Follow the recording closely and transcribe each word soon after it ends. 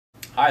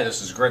Hi,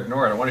 this is Greg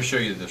Norton. I want to show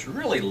you this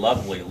really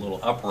lovely little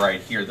upright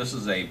here. This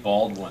is a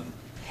Baldwin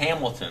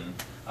Hamilton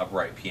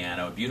upright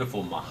piano, a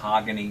beautiful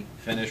mahogany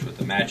finish with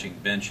the matching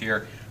bench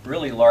here.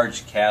 Really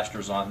large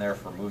casters on there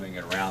for moving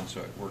it around,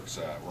 so it works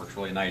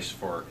really nice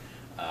for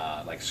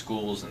like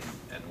schools and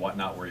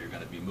whatnot, where you're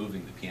going to be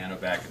moving the piano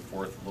back and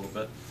forth a little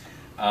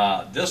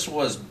bit. This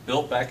was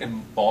built back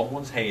in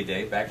Baldwin's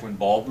heyday, back when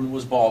Baldwin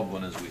was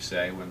Baldwin, as we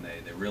say, when they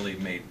really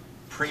made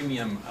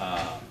premium,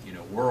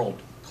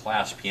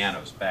 world-class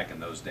pianos back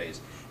in those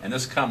days. And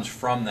this comes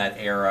from that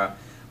era,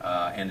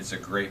 and it's a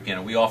great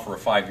piano. We offer a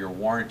 5-year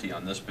warranty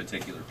on this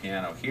particular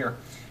piano here,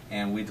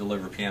 and we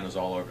deliver pianos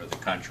all over the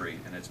country,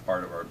 and it's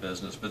part of our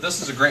business. But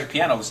this is a great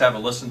piano. Let's have a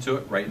listen to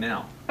it right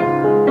now.